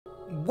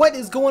What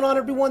is going on,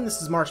 everyone?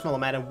 This is Marshmallow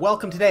Man, and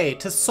welcome today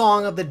to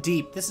Song of the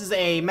Deep. This is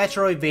a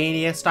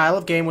Metroidvania style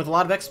of game with a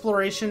lot of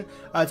exploration.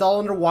 It's all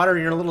underwater.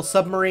 You're in a little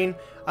submarine.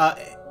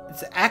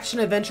 It's action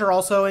adventure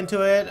also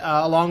into it,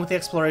 along with the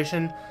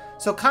exploration.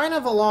 So kind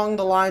of along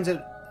the lines of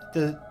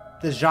the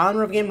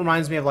genre of game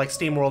reminds me of like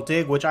SteamWorld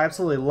Dig, which I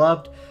absolutely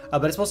loved.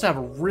 But it's supposed to have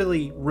a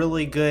really,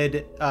 really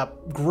good,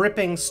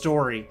 gripping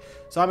story.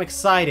 So I'm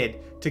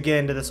excited to get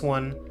into this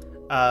one.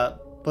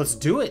 Let's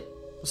do it.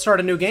 Let's start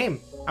a new game.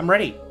 I'm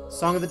ready.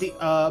 Song of the Deep.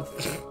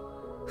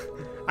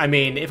 I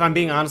mean, if I'm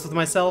being honest with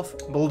myself,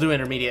 we'll do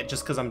intermediate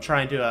just because I'm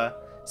trying to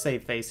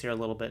save face here a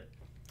little bit.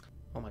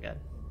 Oh my god.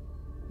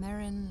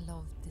 Merrin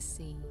loved the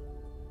sea.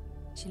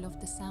 She loved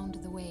the sound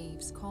of the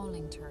waves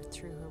calling to her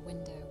through her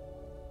window.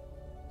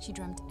 She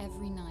dreamt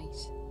every night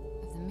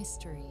of the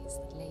mysteries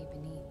that lay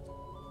beneath.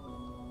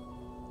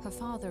 Her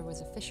father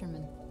was a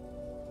fisherman.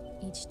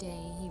 Each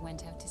day he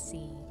went out to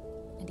sea,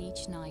 and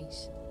each night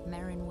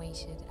Merrin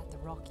waited at the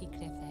rocky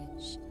cliff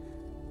edge,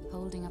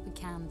 holding up a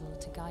candle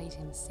to guide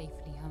him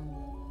safely home.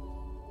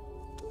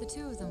 The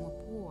two of them were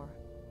poor.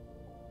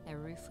 Their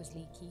roof was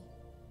leaky,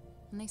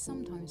 and they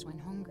sometimes went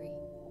hungry.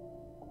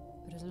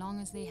 But as long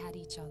as they had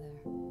each other,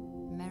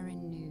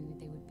 Merrin knew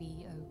they would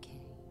be okay.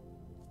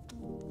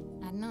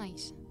 At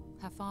night,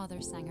 her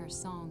father sang her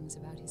songs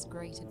about his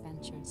great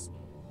adventures.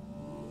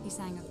 He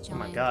sang of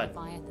giant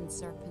leviathan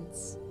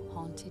serpents,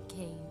 haunted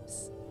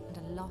caves, and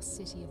a lost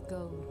city of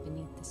gold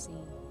beneath the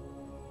sea.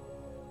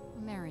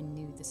 Merrin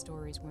knew the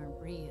stories weren't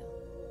real,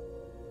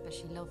 but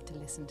she loved to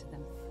listen to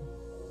them.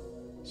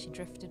 She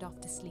drifted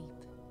off to sleep,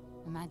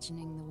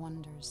 imagining the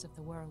wonders of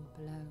the world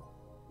below.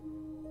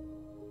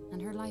 And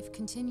her life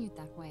continued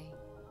that way,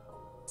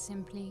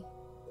 simply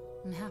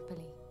and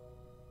happily.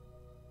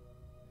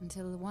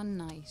 Until one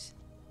night,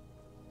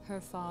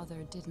 her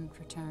father didn't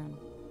return.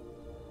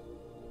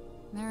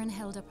 Merrin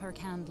held up her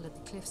candle at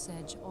the cliff's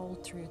edge all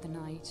through the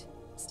night,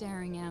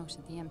 staring out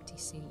at the empty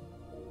sea.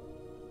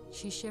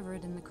 She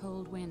shivered in the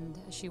cold wind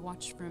as she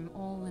watched for him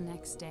all the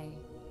next day.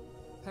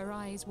 Her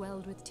eyes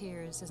welled with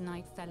tears as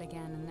night fell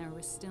again and there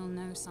was still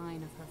no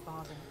sign of her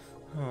father.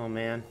 Oh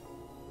man.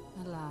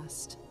 At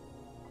last,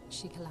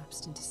 she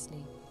collapsed into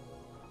sleep.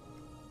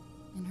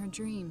 In her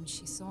dreams,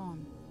 she saw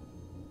him,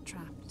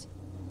 trapped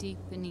deep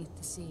beneath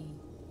the sea,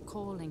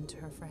 calling to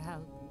her for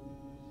help.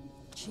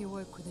 She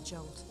awoke with a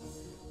jolt.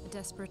 A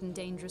desperate and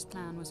dangerous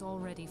plan was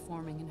already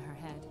forming in her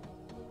head.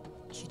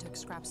 She took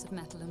scraps of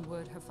metal and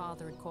wood her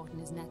father had caught in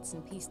his nets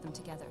and pieced them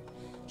together.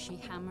 She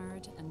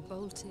hammered and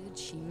bolted,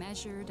 she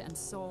measured and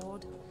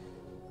sawed.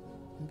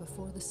 And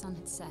before the sun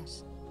had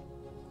set,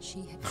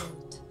 she had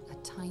built a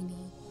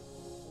tiny,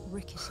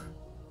 rickety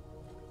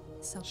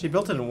submarine. She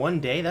built it in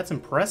one day? That's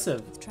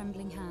impressive. With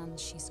trembling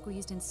hands, she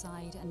squeezed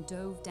inside and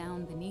dove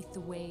down beneath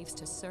the waves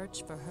to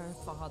search for her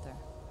father.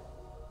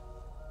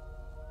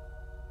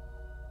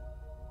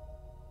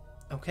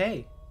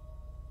 Okay.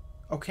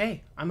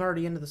 Okay, I'm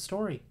already into the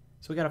story.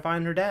 So we gotta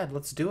find her dad.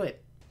 Let's do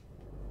it.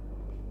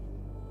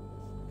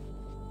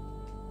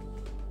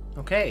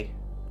 Okay,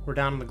 we're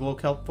down in the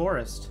Glowkelp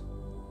forest.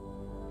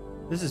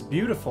 This is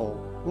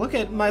beautiful. Look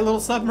at my little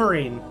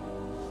submarine.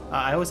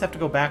 I always have to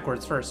go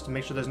backwards first to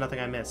make sure there's nothing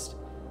I missed.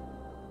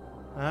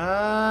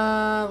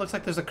 Looks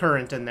like there's a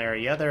current in there.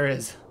 Yeah, there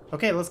is.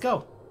 Okay, let's go.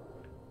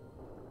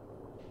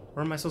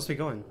 Where am I supposed to be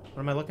going?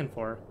 What am I looking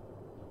for?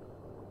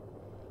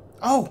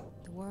 Oh!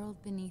 The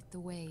world beneath the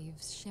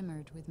waves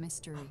shimmered with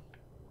mystery.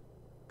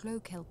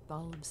 Glowkelp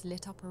bulbs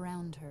lit up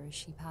around her as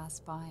she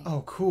passed by.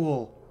 Oh,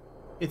 cool.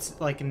 It's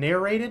like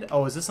narrated?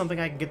 Oh, is this something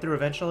I can get through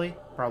eventually?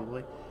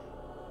 Probably.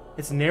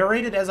 It's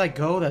narrated as I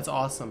go? That's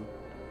awesome.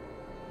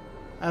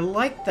 I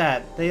like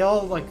that. They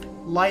all like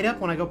light up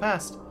when I go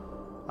past.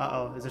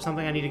 Uh-oh. Is there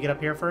something I need to get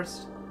up here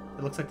first?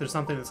 It looks like there's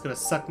something that's gonna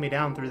suck me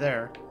down through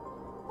there.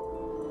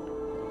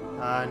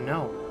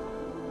 No.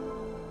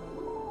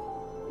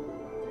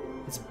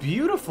 It's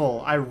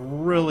beautiful. I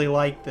really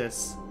like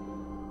this.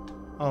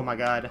 Oh my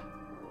god.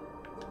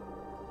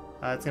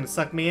 It's gonna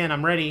suck me in.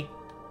 I'm ready.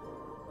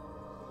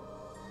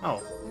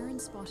 Oh.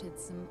 Merrin spotted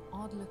some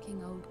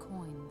odd-looking old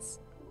coins.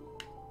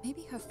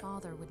 Maybe her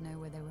father would know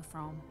where they were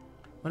from.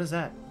 What is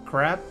that?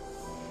 Crab?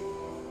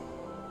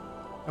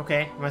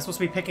 Okay. Am I supposed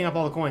to be picking up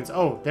all the coins?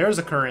 Oh, there's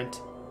a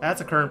current.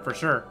 That's a current for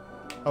sure.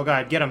 Oh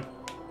god, get him.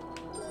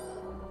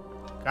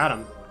 Got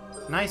him.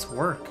 Nice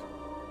work.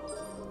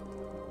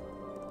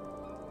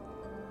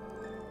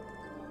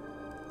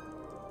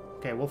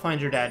 Okay, we'll find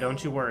your dad.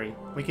 Don't you worry.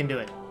 We can do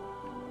it.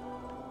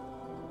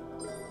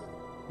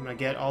 I'm gonna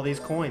get all these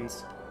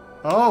coins.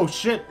 Oh,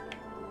 shit!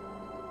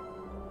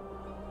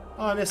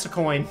 Oh, I missed a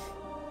coin.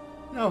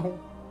 No.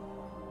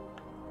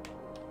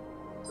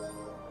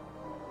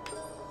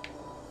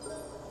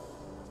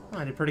 Oh,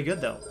 I did pretty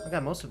good, though. I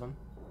got most of them.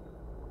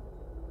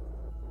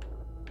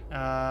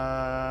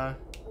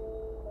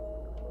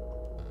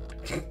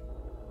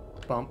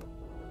 Bump.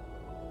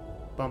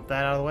 Bump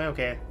that out of the way?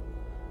 Okay.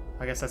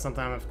 I guess that's something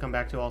I'm gonna have to come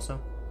back to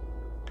also.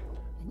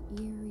 An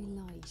eerie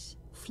light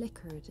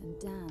flickered and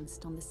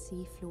danced on the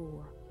sea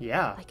floor.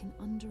 Yeah. Like an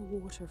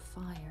underwater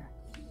fire.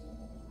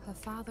 Her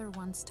father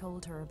once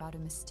told her about a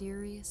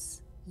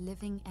mysterious,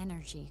 living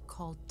energy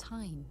called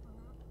time.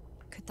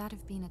 Could that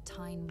have been a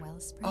time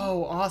wellspring?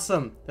 Oh,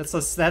 awesome. That's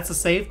a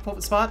save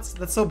spot?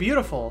 That's so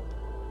beautiful.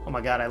 Oh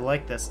my god, I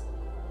like this.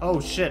 Oh,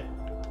 shit.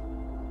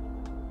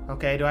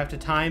 Okay, do I have to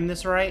time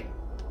this right?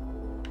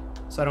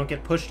 So I don't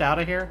get pushed out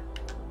of here?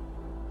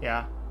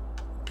 Yeah.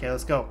 Okay,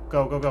 let's go.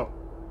 Go, go, go.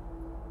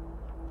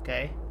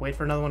 Okay, wait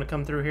for another one to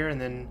come through here and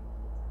then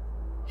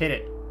hit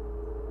it.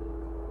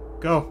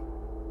 Go.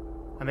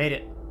 I made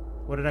it.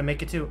 What did I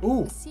make it to?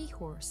 Ooh! A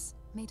seahorse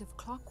made of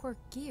clockwork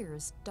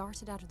gears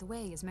darted out of the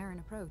way as Merrin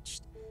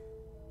approached.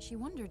 She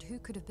wondered who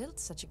could have built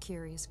such a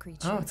curious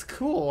creature. Oh, it's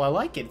cool. I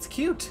like it. It's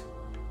cute.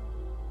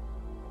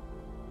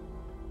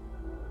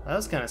 That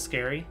was kind of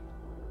scary.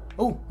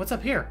 Oh, what's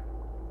up here?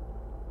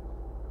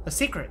 A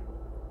secret.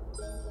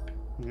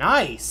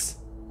 Nice!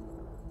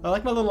 I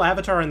like my little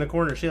avatar in the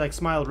corner. She like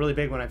smiled really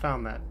big when I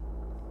found that.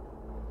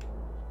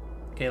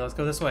 Okay, let's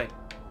go this way.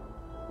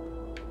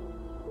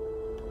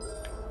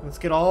 Let's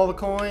get all the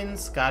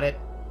coins. Got it.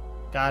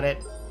 Got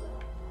it.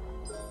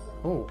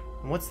 Oh,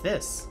 and what's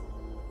this?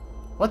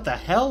 What the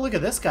hell? Look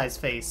at this guy's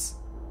face.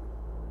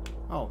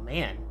 Oh,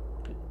 man.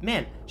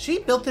 Man, she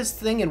built this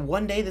thing in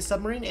one day, the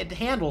submarine. It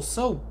handles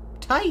so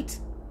tight.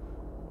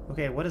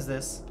 Okay, what is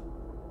this?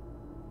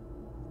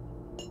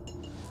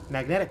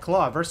 Magnetic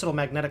claw. Versatile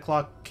magnetic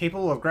claw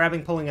capable of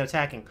grabbing, pulling, and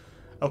attacking.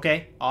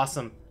 Okay,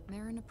 awesome.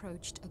 Merrin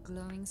approached a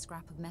glowing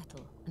scrap of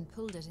metal and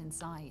pulled it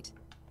inside.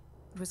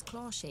 It was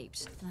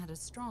claw-shaped and had a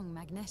strong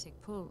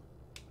magnetic pull.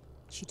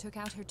 She took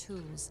out her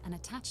tools and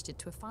attached it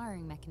to a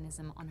firing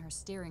mechanism on her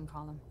steering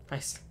column.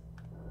 Nice.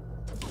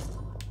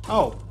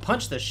 Oh,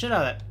 punch the shit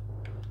out of that.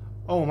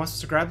 Oh, am I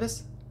supposed to grab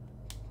this?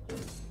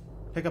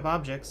 Pick up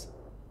objects.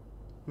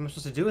 What am I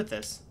supposed to do with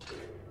this?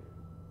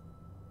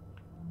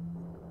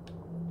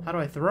 How do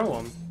I throw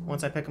them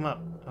once I pick them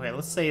up? Okay,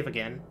 let's save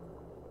again.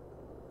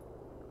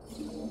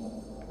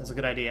 That's a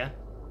good idea.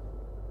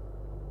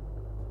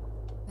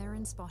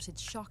 Merrin spotted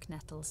shock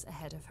nettles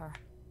ahead of her.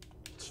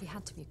 She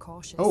had to be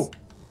cautious,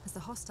 as the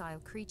hostile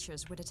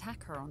creatures would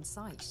attack her on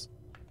sight.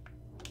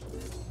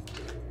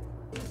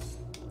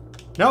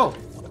 No!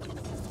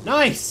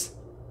 Nice!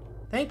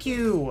 Thank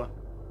you!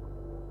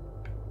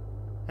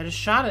 I just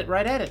shot it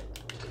right at it.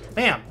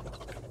 Bam!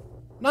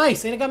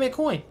 Nice! And it got me a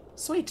coin.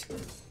 Sweet.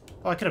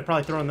 Oh, I could have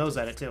probably thrown those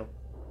at it, too.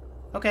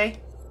 Okay.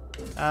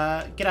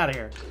 Get out of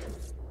here.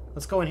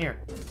 Let's go in here.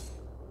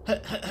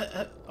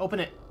 Open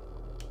it.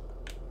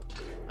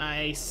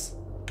 Nice.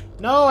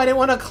 No, I didn't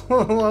want to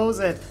close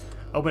it.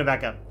 Open it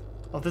back up.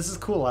 Oh, this is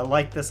cool. I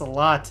like this a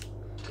lot.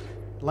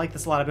 I like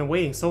this a lot. I've been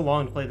waiting so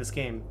long to play this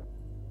game.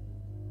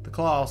 The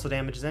claw also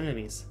damages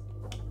enemies.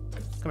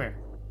 Come here.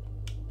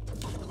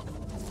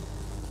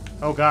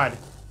 Oh, God.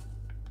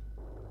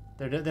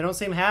 They don't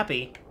seem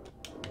happy.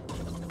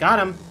 Got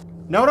him.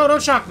 No, no,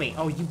 don't shock me.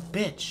 Oh, you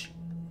bitch.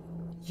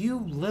 You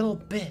little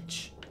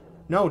bitch.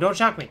 No, don't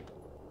shock me.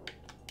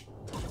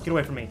 Get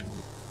away from me.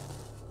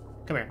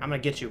 Come here. I'm gonna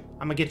get you.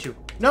 I'm gonna get you.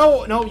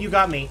 No, no, you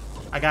got me.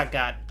 I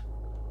got.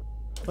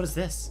 What is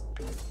this?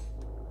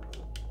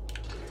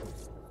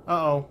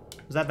 Uh-oh.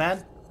 Was that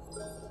bad?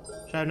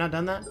 Should I have not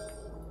done that?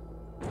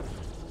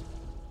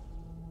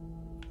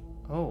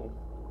 Oh.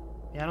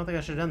 Yeah, I don't think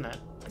I should have done that.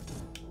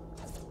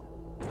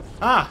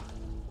 Ah!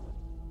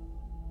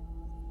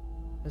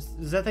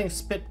 Does that thing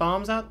spit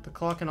bombs out? The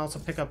claw can also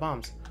pick up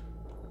bombs.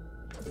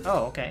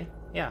 Oh, okay.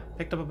 Yeah,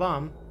 picked up a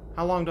bomb.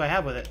 How long do I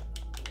have with it?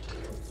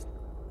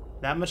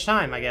 That much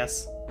time, I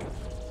guess.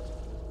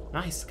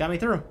 Nice, got me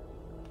through.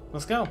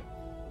 Let's go.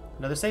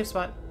 Another safe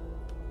spot.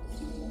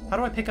 How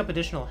do I pick up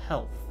additional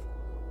health?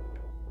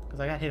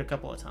 Because I got hit a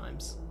couple of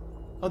times.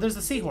 Oh, there's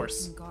the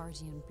seahorse. The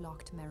guardian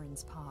blocked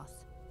Merrin's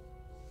path.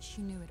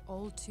 She knew it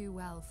all too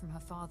well from her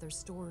father's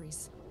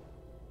stories.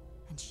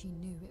 And she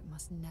knew it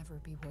must never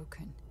be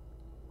woken.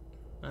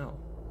 Oh.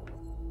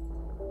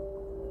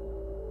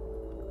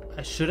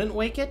 I shouldn't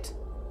wake it?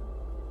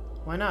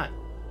 Why not?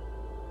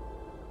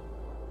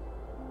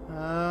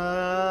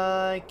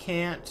 I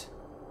can't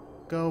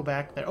go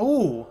back there.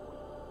 Oh!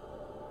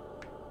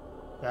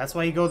 That's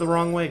why you go the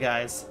wrong way,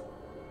 guys.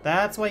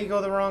 That's why you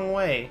go the wrong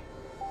way.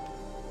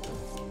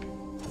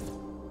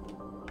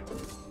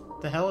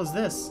 The hell is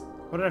this?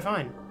 What did I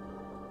find?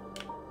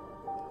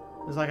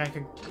 It was like I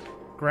could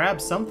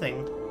grab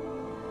something.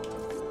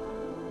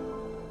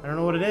 I don't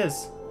know what it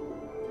is.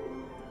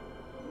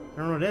 I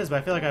don't know what it is, but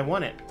I feel like I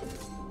want it.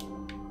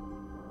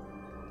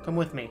 Come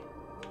with me.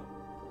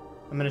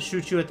 I'm gonna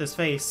shoot you at this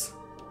face.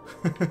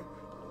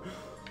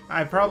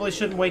 I probably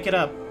shouldn't wake it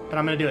up, but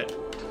I'm gonna do it.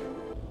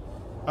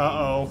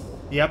 Uh-oh.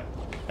 Yep.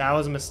 That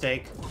was a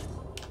mistake.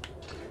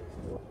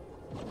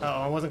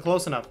 Uh-oh, I wasn't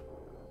close enough.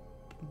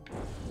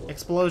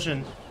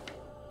 Explosion.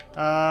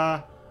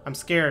 I'm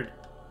scared.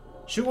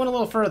 Shoot one a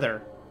little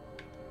further.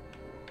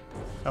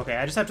 Okay,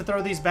 I just have to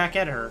throw these back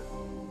at her.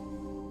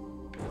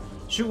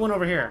 Shoot one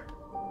over here.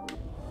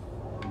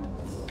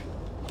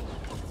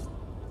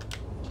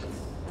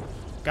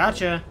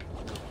 Gotcha.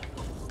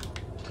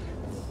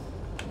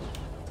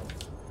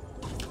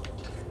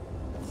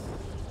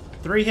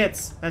 3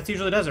 hits. That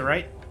usually does it,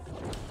 right?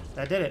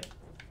 That did it.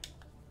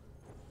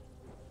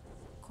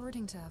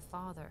 According to her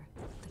father,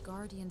 the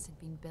Guardians had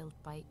been built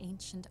by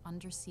ancient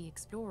undersea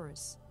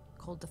explorers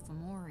called the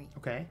Fomori.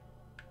 Okay.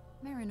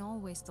 Merrin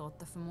always thought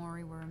the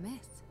Fomori were a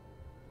myth.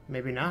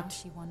 Maybe Now not.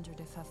 she wondered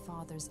if her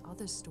father's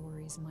other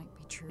stories might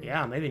be true.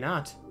 Yeah, maybe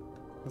not.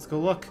 Let's go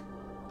look.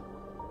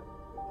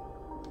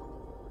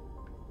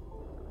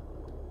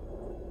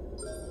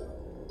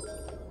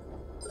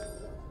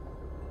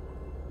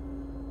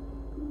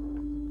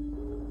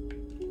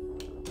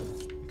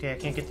 Okay, I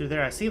can't get through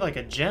there. I see like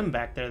a gem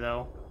back there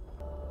though.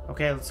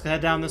 Okay, let's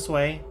head down this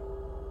way.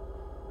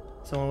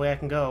 It's the only way I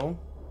can go.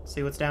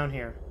 See what's down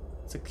here.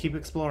 Let's keep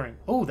exploring.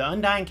 Oh, the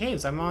Undying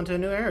Caves. I'm onto a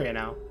new area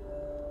now.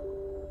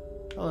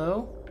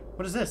 Hello?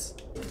 What is this?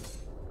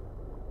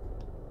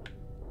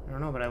 I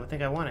don't know, but I would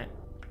think I want it.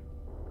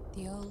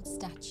 The old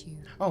statue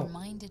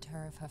reminded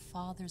her of her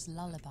father's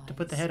lullabies. To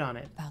put the head on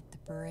it. About the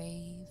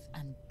brave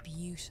and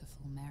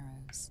beautiful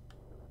Merrows.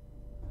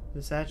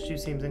 The statue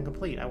seems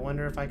incomplete. I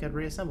wonder if I could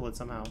reassemble it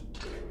somehow.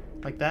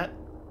 Like that?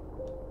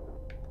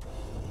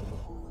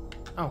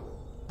 Oh,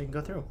 we can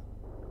go through.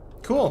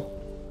 Cool!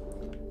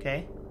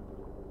 Okay.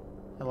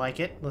 I like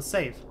it. Let's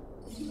save.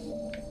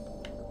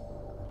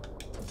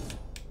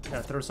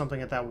 Gotta throw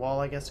something at that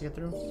wall, I guess, to get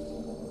through.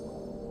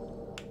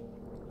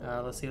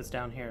 Let's see what's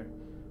down here.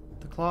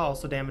 The claw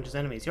also damages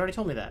enemies. You already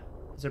told me that.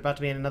 Is there about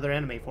to be another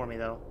enemy for me,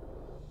 though?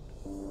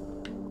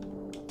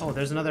 Oh,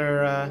 there's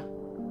another,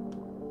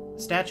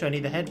 statue I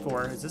need the head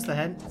for. Is this the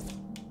head?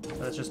 Oh,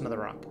 that's just another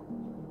rock.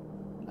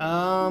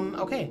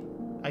 Okay.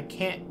 I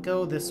can't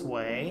go this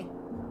way.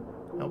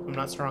 Nope, I'm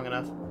not strong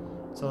enough.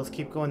 So let's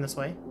keep going this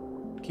way.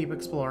 Keep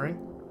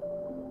exploring.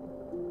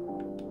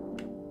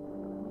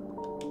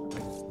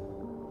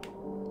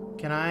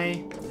 Can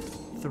I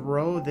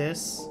throw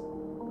this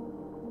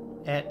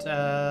at,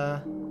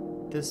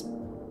 this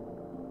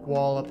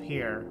wall up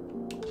here?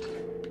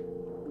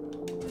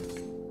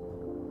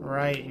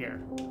 Right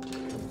here.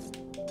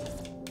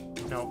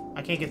 No,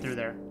 I can't get through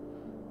there.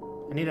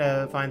 I need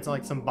to find some,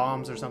 like, some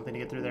bombs or something to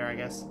get through there, I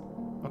guess.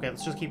 Okay,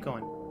 let's just keep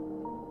going.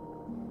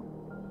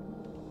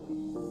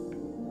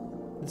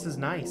 This is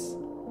nice.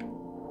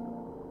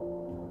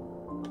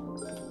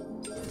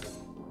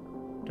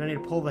 Do I need to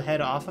pull the head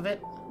off of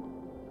it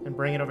and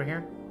bring it over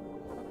here?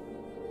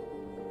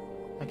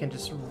 I can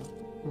just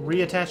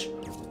reattach.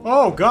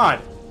 Oh,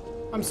 God!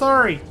 I'm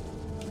sorry!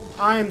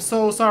 I am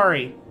so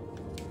sorry.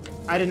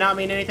 I did not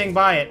mean anything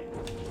by it.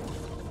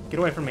 Get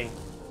away from me.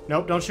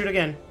 Nope, don't shoot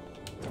again.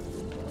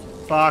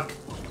 Fuck.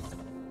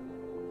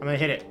 I'm gonna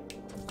hit it.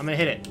 I'm gonna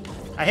hit it.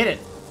 I hit it!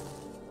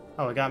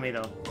 Oh, it got me,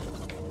 though.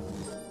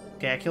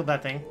 Okay, I killed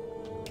that thing.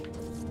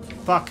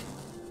 Fuck.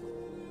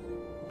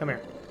 Come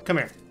here. Come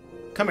here.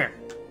 Come here.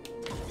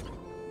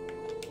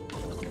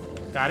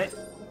 Got it.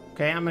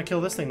 Okay, I'm gonna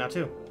kill this thing now,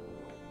 too.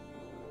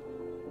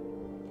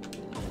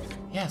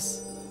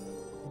 Yes.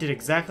 Did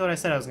exactly what I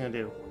said I was gonna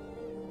do.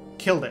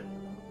 Killed it.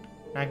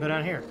 Now I can go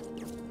down here.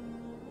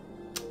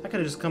 I could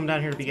have just come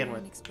down here to begin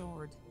with.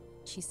 Explored,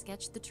 she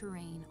sketched the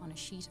terrain on a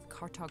sheet of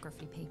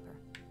cartography paper.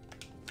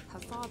 Her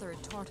father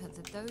had taught her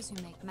that those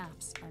who make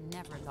maps are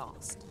never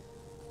lost.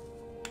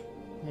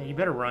 Yeah, you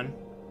better run.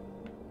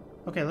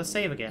 Okay, let's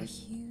save A again.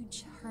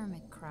 huge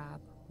hermit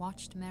crab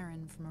watched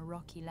Merrin from a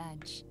rocky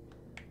ledge.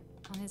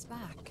 On his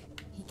back,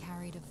 he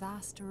carried a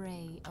vast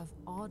array of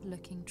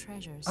odd-looking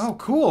treasures. Oh,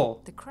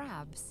 cool! The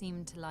crab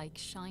seemed to like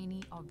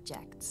shiny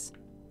objects.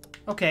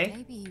 Okay.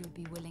 Maybe he would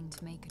be willing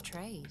to make a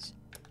trade.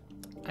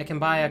 I can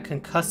buy a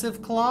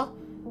concussive claw.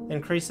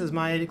 Increases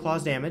my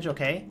claw's damage,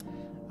 okay.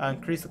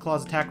 Increase the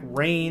claw's attack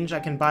range. I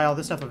can buy all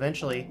this stuff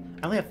eventually.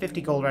 I only have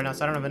 50 gold right now,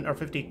 so I don't have or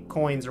 50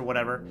 coins or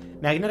whatever.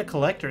 Magnetic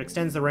collector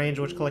extends the range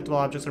which collectible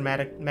objects are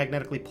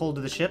magnetically pulled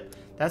to the ship.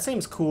 That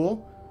seems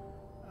cool.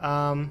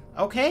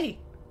 Okay.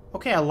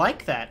 Okay, I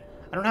like that.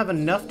 I don't have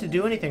enough to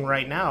do anything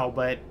right now,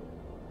 but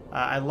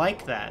I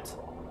like that.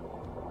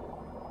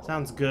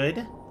 Sounds good.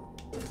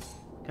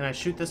 Can I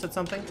shoot this at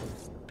something?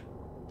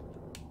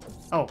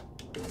 Oh,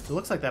 it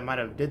looks like that might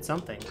have did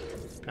something.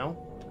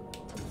 No?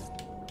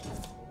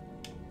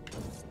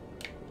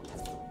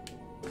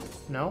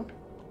 No?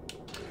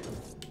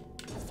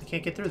 I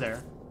can't get through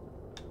there.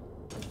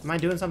 Am I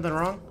doing something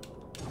wrong?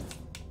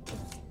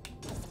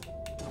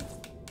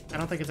 I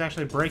don't think it's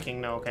actually breaking.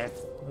 No, okay.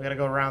 We gotta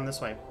go around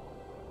this way.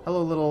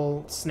 Hello,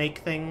 little snake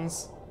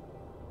things.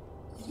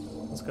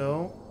 Let's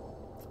go.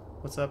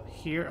 What's up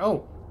here?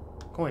 Oh!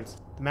 Coins.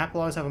 The map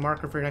will always have a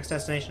marker for your next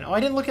destination. Oh, I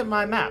didn't look at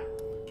my map.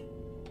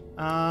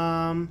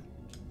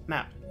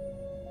 Map.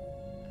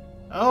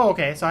 Oh,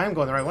 okay, so I am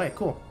going the right way.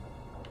 Cool.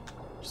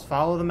 Just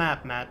follow the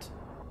map, Matt.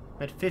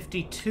 I'm at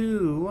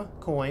 52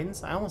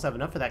 coins. I almost have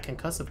enough for that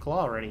concussive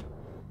claw already.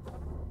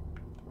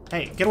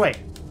 Hey, get away!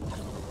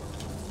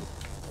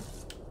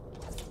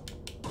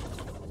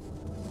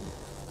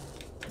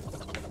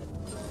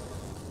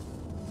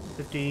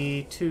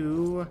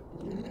 $52.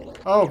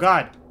 Oh,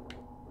 God!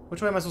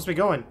 Which way am I supposed to be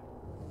going?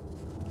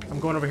 I'm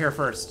going over here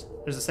first.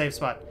 There's a safe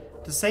spot.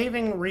 Does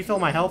saving refill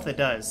my health? It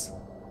does.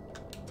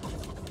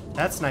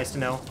 That's nice to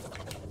know.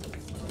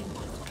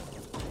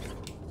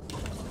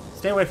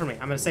 Stay away from me.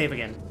 I'm gonna save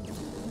again.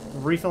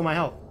 Refill my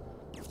health.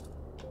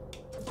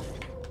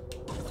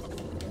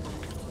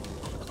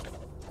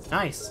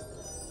 Nice.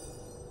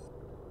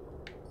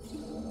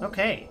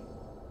 Okay.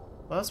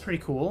 Well, that's pretty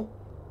cool.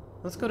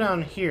 Let's go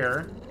down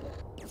here.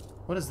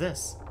 What is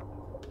this?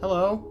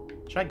 Hello?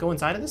 Should I go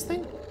inside of this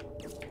thing?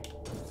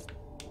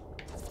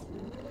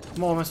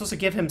 Well, am I supposed to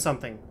give him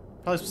something?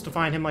 Probably supposed to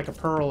find him like a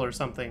pearl or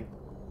something.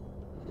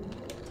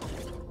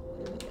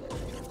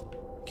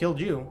 Killed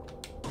you.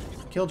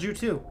 Killed you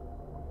too.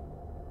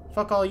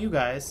 Fuck all you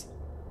guys.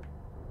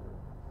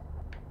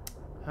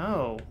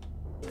 Oh.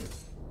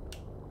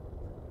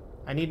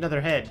 I need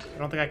another head. I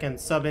don't think I can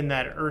sub in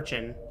that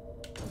urchin.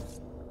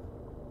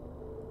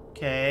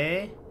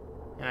 Okay.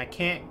 And I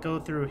can't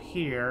go through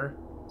here.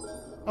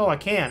 Oh, I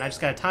can. I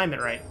just gotta time it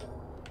right.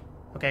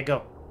 Okay,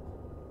 go.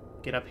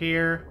 Get up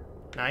here.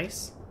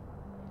 Nice.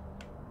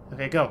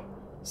 Okay, go.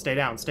 Stay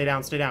down, stay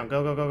down, stay down.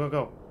 Go, go, go, go,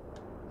 go.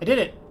 I did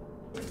it!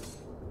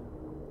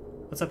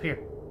 What's up here?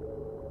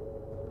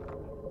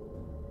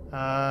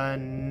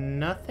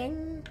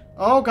 Nothing?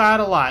 Oh god,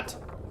 a lot.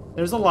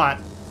 There's a lot.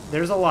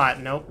 There's a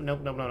lot. Nope, nope,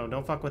 nope, no, no.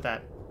 Don't fuck with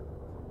that.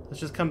 Let's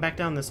just come back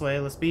down this way.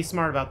 Let's be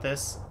smart about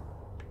this.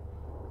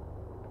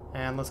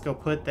 And let's go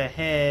put the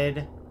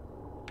head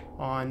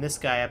on this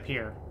guy up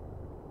here.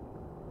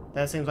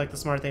 That seems like the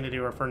smart thing to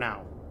do for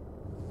now.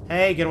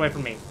 Hey, get away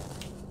from me.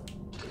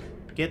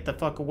 Get the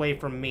fuck away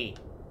from me.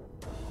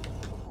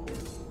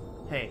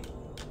 Hey.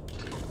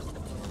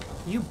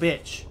 You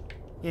bitch.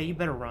 Yeah, you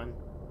better run.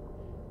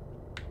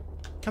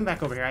 Come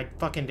back over here. I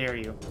fucking dare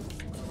you.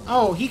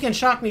 Oh, he can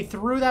shock me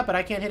through that, but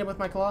I can't hit him with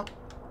my claw?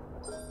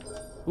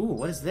 Ooh,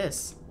 what is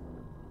this?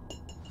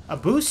 A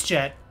boost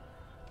jet?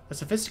 A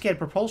sophisticated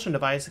propulsion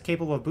device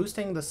capable of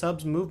boosting the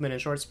sub's movement in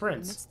short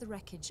sprints. Amidst the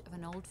wreckage of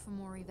an old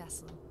Fomori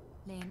vessel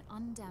lay an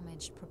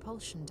undamaged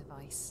propulsion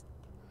device.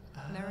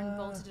 Merrin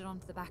bolted it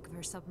onto the back of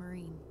her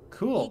submarine.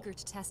 Cool. Eager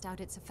to test out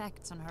its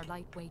effects on her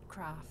lightweight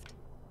craft.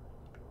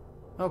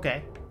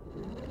 Okay.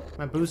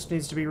 My boost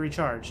needs to be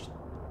recharged.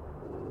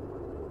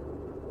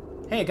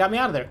 Hey, it got me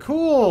out of there.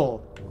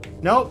 Cool!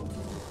 Nope.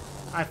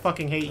 I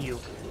fucking hate you.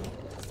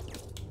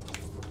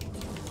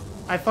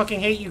 I fucking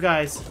hate you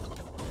guys.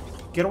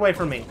 Get away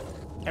from me.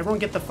 Everyone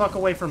get the fuck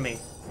away from me.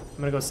 I'm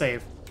gonna go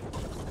save.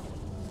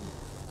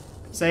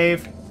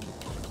 Save.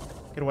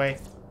 Get away.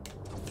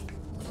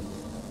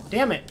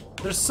 Damn it.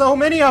 There's so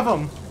many of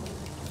them.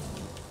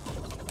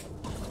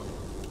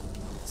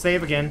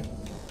 Save again.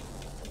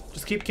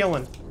 Just keep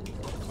killing.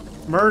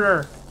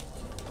 Murder.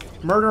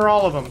 Murder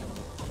all of them.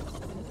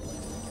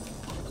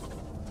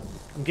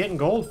 I'm getting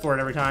gold for it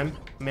every time.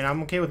 I mean,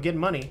 I'm okay with getting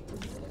money.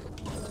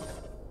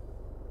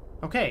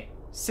 Okay.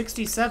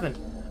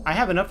 67. I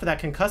have enough for that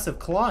concussive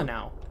claw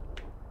now.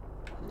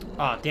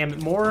 Aw, oh, damn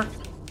it. More.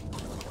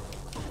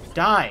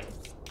 Die.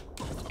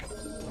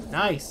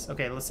 Nice.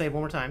 Okay, let's save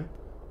one more time.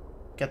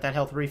 Get that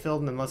health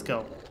refilled, and then let's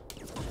go.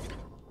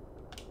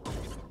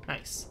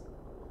 Nice.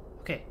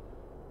 Okay.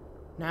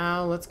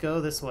 Now, let's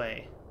go this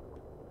way.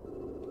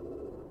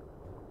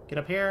 Get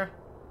up here.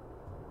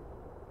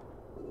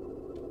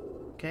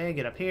 Okay,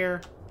 get up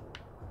here.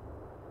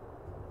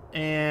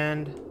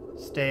 And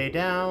stay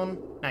down.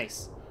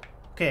 Nice.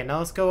 Okay, now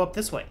let's go up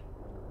this way.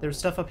 There's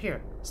stuff up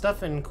here.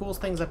 Stuff and cool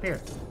things up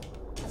here.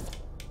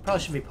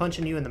 Probably should be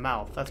punching you in the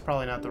mouth. That's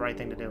probably not the right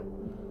thing to do.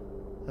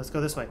 Let's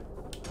go this way.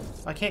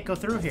 I can't go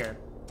through here.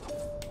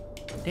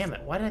 Damn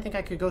it, why did I think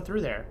I could go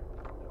through there?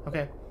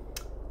 Okay,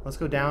 let's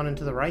go down and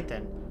to the right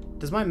then.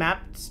 Does my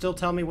map still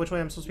tell me which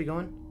way I'm supposed to be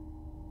going?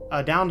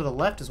 Down to the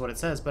left is what it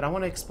says, but I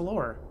want to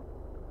explore.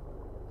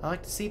 I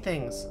like to see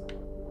things.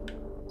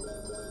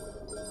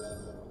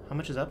 How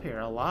much is up here?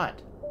 A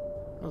lot.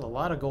 There's a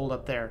lot of gold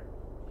up there.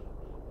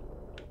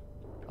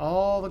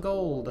 All the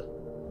gold.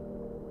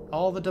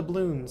 All the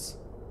doubloons.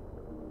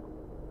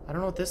 I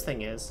don't know what this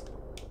thing is.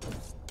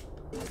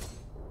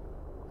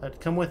 But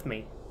come with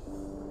me.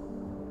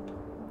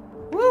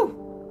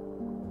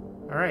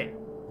 Woo! Alright.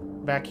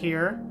 Back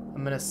here,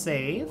 I'm gonna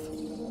save.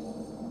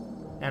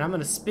 And I'm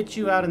gonna spit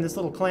you out in this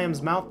little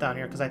clam's mouth down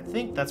here, because I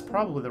think that's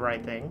probably the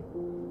right thing.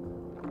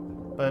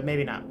 But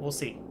maybe not. We'll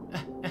see.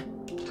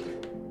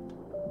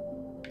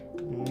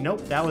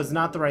 Nope, that was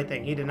not the right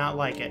thing. He did not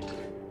like it.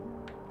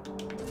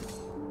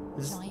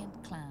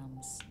 Giant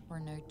clams were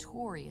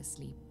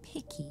notoriously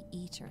picky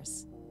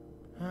eaters.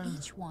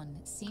 Each one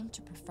seemed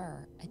to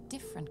prefer a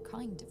different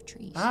kind of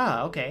treat.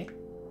 Ah, okay.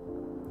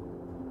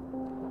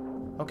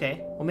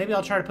 Okay, well maybe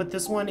I'll try to put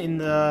this one in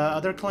the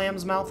other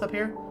clam's mouth up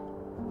here.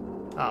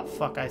 Oh,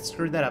 fuck, I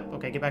screwed that up.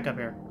 Okay, get back up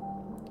here.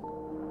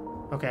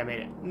 Okay, I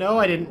made it. No,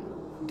 I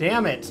didn't.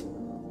 Damn it.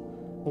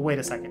 Well, wait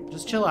a second.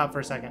 Just chill out for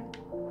a second.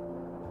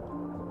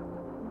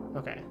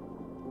 Okay.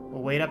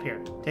 We'll wait up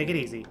here. Take it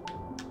easy.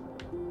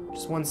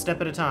 Just one step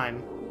at a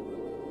time.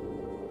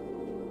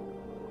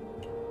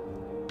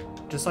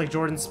 Just like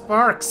Jordan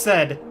Sparks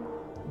said.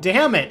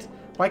 Damn it!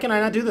 Why can I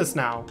not do this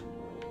now?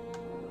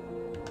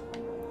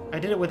 I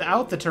did it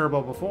without the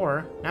turbo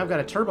before. Now I've got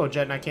a turbo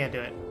jet and I can't do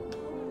it.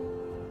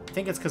 I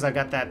think it's because I've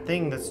got that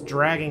thing that's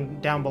dragging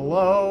down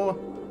below.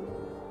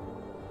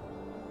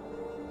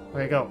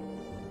 Okay, go.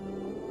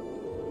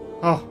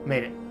 Oh,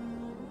 made it.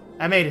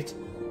 I made it.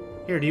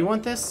 Here, do you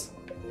want this?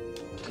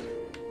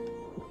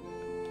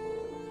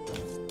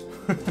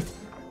 I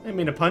didn't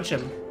mean to punch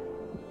him.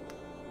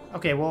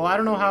 Okay, well, I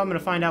don't know how I'm going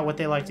to find out what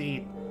they like to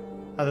eat.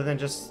 Other than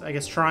just, I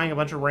guess, trying a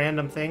bunch of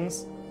random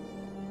things.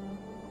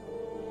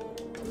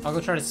 I'll go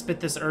try to spit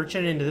this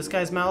urchin into this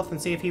guy's mouth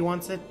and see if he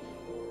wants it.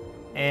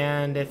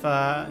 And if,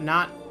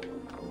 not...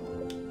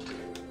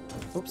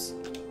 Oops.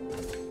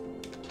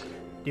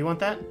 Do you want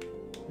that?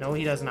 No,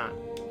 he does not.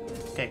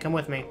 Okay, come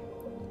with me.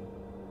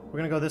 We're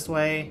gonna go this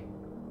way.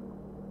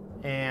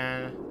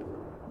 And...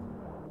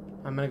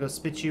 I'm gonna go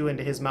spit you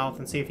into his mouth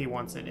and see if he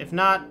wants it. If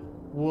not,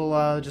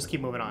 we'll, just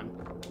keep moving on.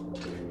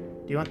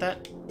 Do you want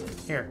that?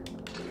 Here.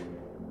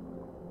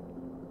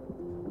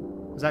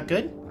 Was that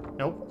good?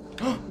 Nope.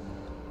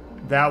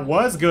 That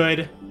was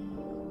good.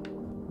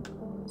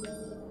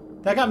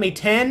 That got me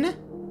 10?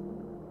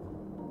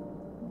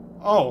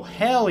 Oh,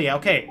 hell yeah.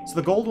 Okay, so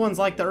the gold one's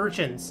like the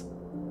urchins.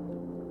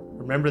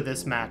 Remember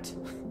this, Matt.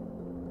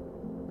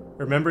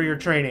 Remember your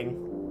training.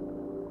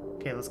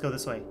 Okay, let's go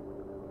this way.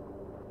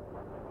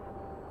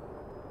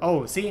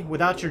 Oh, see?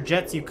 Without your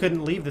jets, you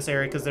couldn't leave this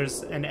area because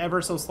there's an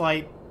ever so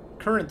slight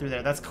current through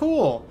there. That's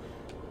cool.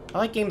 I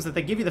like games that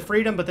they give you the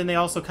freedom, but then they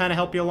also kind of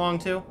help you along,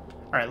 too.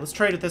 Alright, let's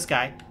trade with this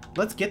guy.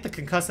 Let's get the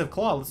concussive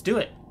claw. Let's do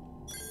it.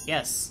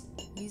 Yes.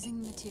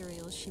 Using the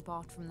materials she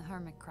bought from the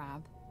hermit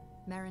crab,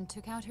 Merrin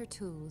took out her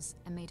tools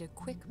and made a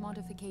quick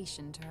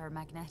modification to her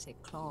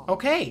magnetic claw.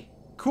 Okay,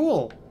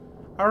 cool.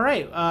 All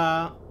right,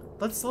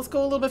 let's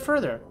go a little bit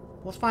further.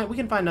 We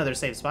can find another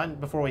safe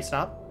spot before we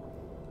stop.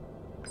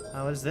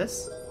 What is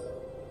this?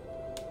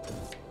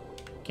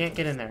 Can't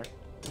get in there.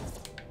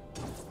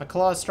 My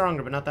claw is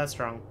stronger, but not that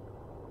strong.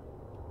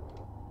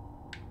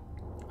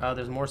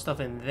 There's more stuff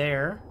in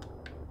there.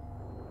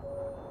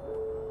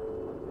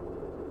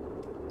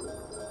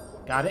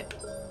 Got it.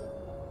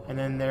 And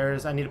then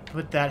there's... I need to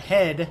put that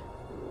head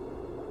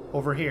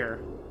over here.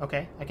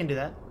 Okay, I can do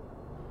that.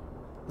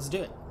 Let's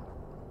do it.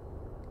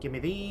 Give me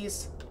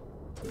these.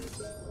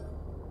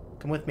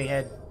 Come with me,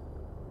 head.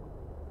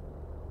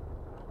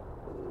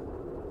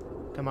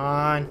 Come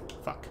on.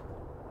 Fuck.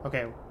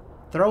 Okay.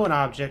 Throw an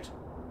object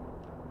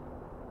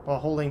while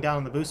holding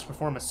down the boost to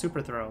perform a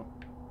super throw.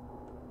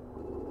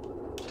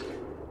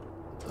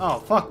 Oh,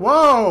 fuck.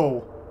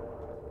 Whoa!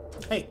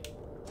 Hey,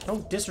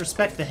 don't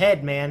disrespect the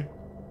head, man.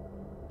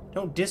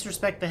 Don't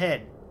disrespect the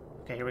head.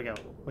 Okay, here we go.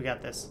 We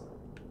got this.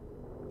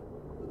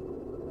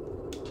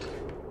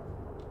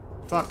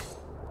 Fuck.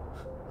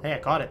 Hey, I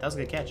caught it. That was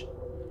a good catch.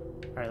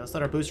 Alright, let's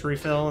let our boost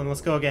refill and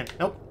let's go again.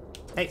 Nope.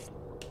 Hey.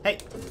 Hey.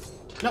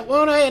 No,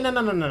 whoa, no, no,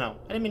 no, no, no, no.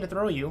 I didn't mean to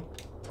throw you.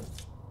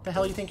 What the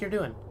hell you think you're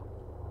doing?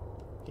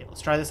 Okay,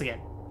 let's try this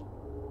again.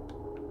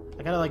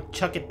 I gotta, like,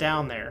 chuck it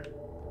down there.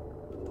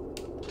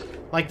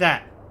 Like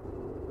that.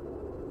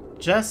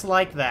 Just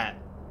like that.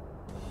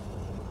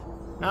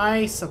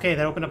 Nice. Okay,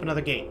 that opened up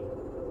another gate.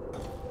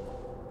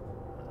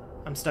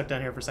 I'm stuck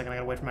down here for a second. I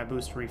gotta wait for my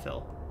boost to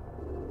refill.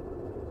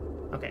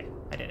 Okay,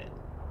 I did it.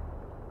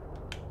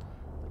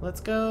 Let's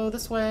go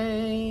this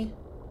way.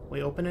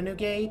 We open a new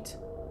gate.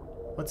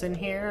 What's in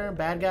here?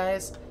 Bad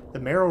guys? The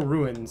Marrow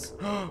Ruins.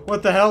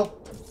 What the hell?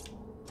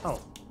 Oh.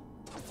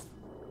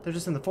 They're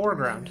just in the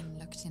foreground. Merrin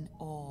looked in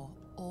awe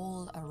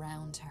all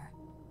around her.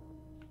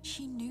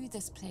 She knew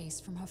this place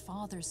from her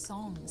father's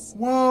songs.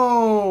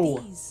 Whoa!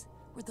 These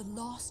were the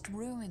lost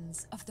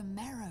ruins of the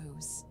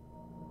Marrows.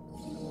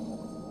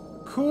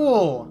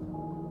 Cool!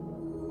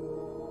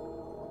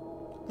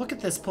 Look at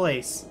this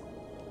place.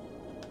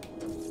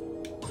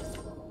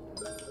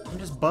 I'm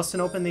just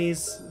busting open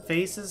these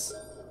faces.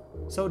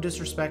 So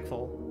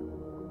disrespectful.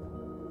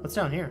 What's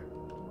down here?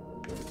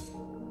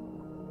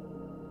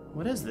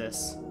 What is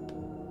this?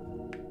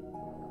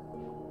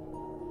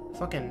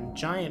 Fucking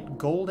giant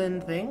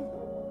golden thing?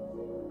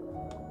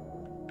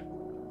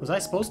 Was I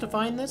supposed to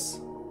find this?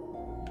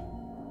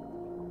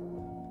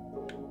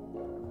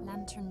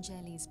 Lantern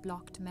jellies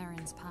blocked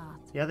Merrin's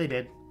path. Yeah, they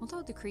did.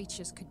 Although the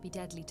creatures could be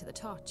deadly to the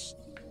touch,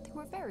 they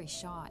were very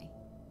shy,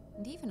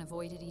 and even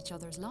avoided each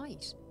other's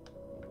light.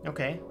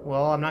 Okay,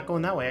 well, I'm not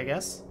going that way, I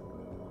guess.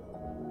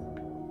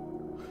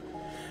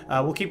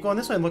 We'll keep going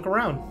this way and look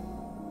around.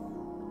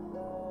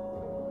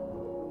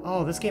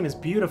 Oh, this game is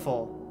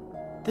beautiful.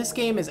 This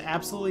game is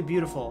absolutely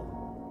beautiful.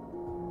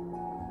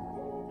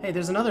 Hey,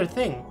 there's another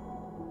thing.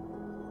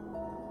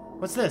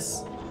 What's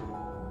this?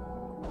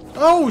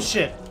 Oh,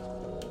 shit!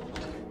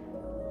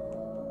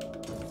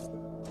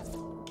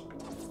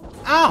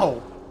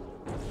 Ow!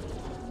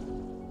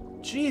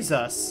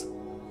 Jesus.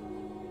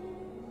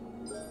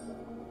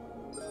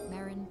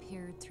 Merrin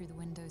peered through the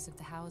windows of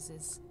the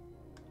houses,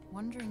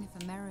 wondering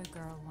if a Merrow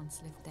girl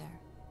once lived there,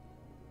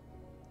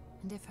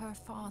 and if her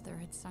father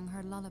had sung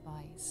her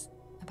lullabies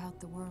about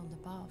the world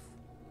above.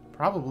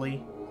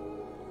 Probably.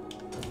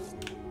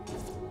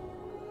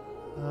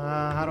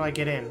 How do I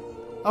get in?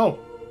 Oh!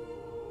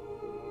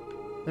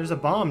 There's a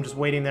bomb just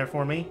waiting there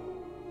for me.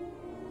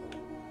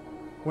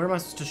 Where am I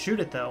supposed to shoot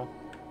it, though?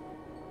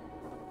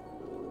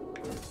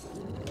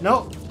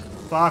 Nope.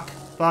 Fuck.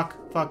 Fuck.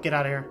 Fuck, get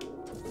out of here.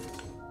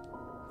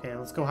 Okay,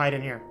 let's go hide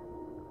in here.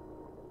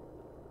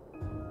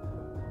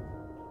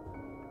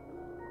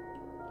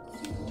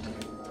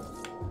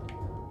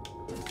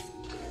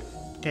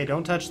 Okay,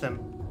 don't touch them.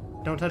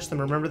 Don't touch them.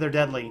 Remember, they're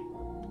deadly.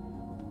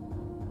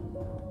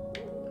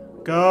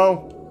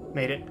 Go!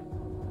 Made it.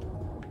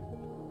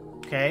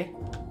 Okay.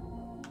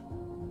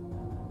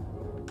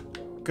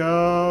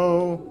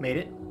 Go! Made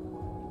it.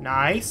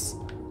 Nice.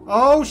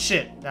 Oh,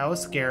 shit! That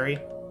was scary.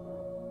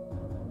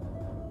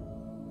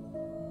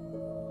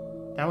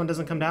 That one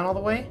doesn't come down all the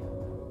way?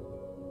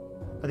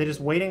 Are they just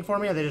waiting for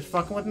me? Are they just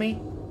fucking with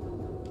me?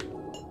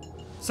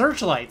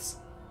 Searchlights!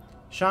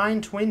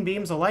 Shine twin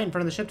beams of light in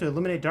front of the ship to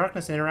illuminate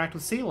darkness and interact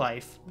with sea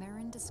life.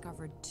 Merrin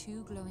discovered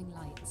 2 glowing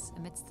lights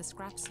amidst the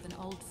scraps of an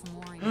old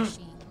Fomori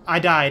machine. I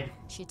died.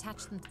 She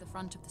attached them to the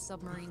front of the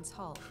submarine's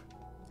hull,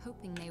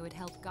 hoping they would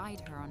help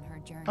guide her on her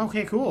journey.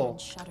 Okay, cool. Merrin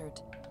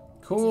shuddered,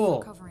 Cool.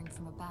 as if recovering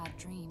from a bad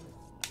dream.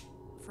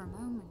 For a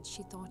moment,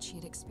 she thought she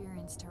had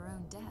experienced her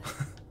own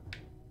death.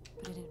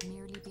 But it had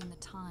merely been the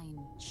time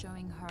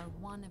showing her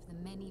one of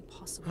the many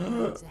possible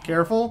roads ahead.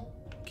 Careful.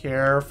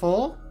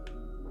 Careful.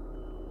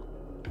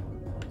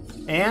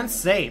 And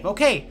save.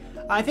 Okay,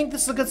 I think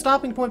this is a good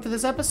stopping point for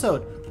this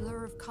episode. A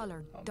blur of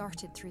color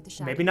darted through the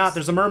shadows. Maybe not,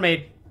 there's a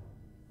mermaid.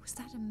 Was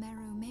that a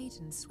Merrow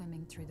maiden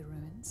swimming through the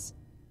ruins?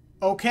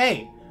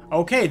 Okay.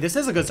 Okay, this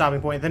is a good stopping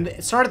point. Then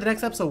start of the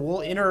next episode, we'll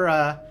we'll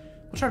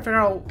try to figure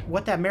out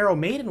what that Merrow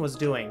maiden was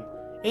doing.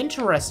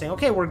 Interesting.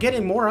 Okay, we're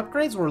getting more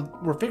upgrades.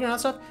 We're figuring out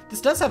stuff. This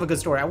does have a good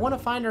story. I want to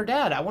find her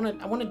dad. I want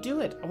to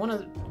do it. I want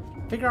to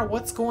figure out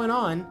what's going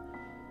on.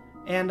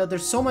 And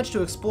there's so much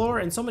to explore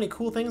and so many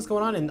cool things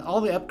going on and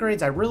all the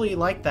upgrades. I really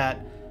like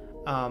that.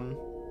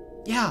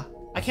 Yeah,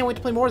 I can't wait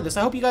to play more of this.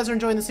 I hope you guys are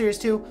enjoying the series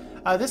too.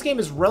 This game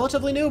is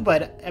relatively new,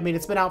 but I mean,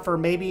 it's been out for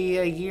maybe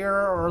a year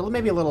or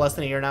maybe a little less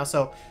than a year now.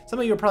 So some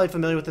of you are probably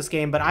familiar with this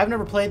game, but I've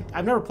never played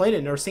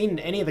it or seen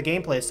any of the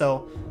gameplay.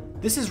 So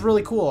this is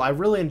really cool. I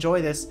really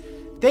enjoy this.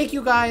 Thank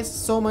you guys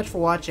so much for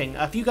watching.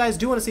 If you guys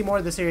do want to see more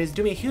of the series,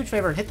 do me a huge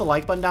favor and hit the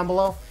like button down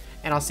below,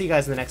 and I'll see you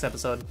guys in the next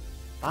episode.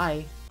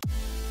 Bye.